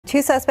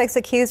Two suspects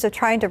accused of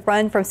trying to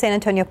run from San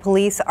Antonio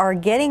police are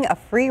getting a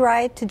free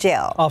ride to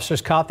jail.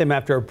 Officers caught them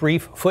after a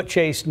brief foot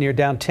chase near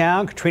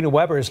downtown. Katrina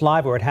Weber is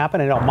live where it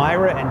happened at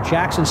Elmira and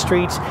Jackson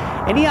Streets.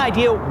 Any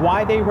idea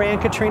why they ran,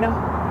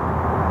 Katrina?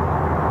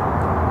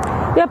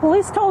 Yeah,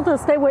 police told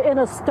us they were in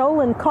a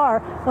stolen car.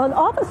 An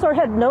officer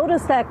had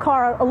noticed that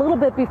car a little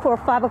bit before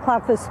 5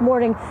 o'clock this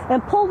morning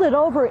and pulled it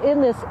over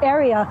in this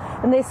area.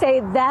 And they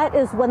say that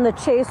is when the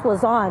chase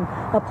was on.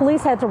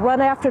 Police had to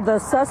run after the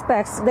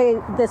suspects.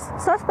 The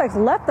suspects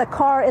left the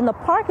car in the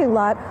parking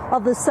lot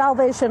of the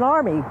Salvation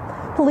Army.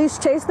 Police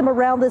chased them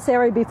around this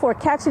area before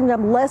catching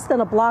them less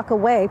than a block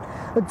away.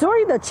 But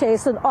during the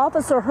chase, an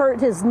officer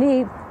hurt his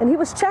knee and he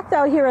was checked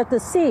out here at the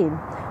scene.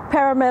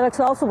 Paramedics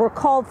also were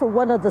called for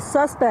one of the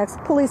suspects.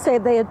 Police say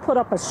they had put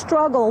up a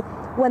struggle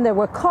when they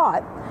were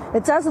caught.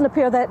 It doesn't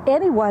appear that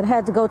anyone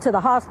had to go to the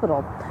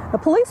hospital. The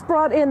police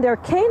brought in their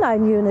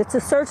canine unit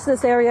to search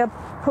this area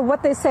for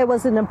what they say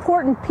was an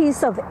important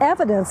piece of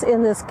evidence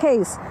in this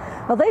case.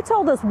 Now, they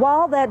told us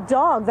while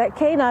that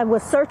canine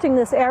was searching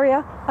this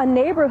area, a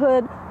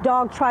neighborhood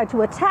dog tried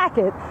to attack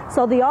it.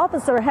 So the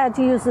officer had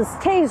to use his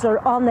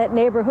taser on that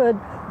neighborhood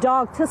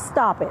dog to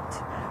stop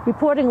it.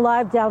 Reporting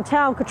live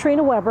downtown,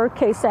 Katrina Weber,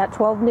 KSAT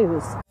 12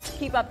 News.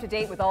 Keep up to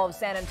date with all of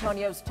San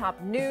Antonio's top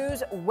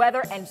news,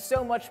 weather, and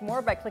so much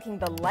more by clicking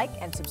the like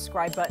and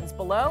subscribe buttons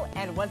below.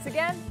 And once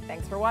again,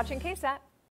 thanks for watching KSAT.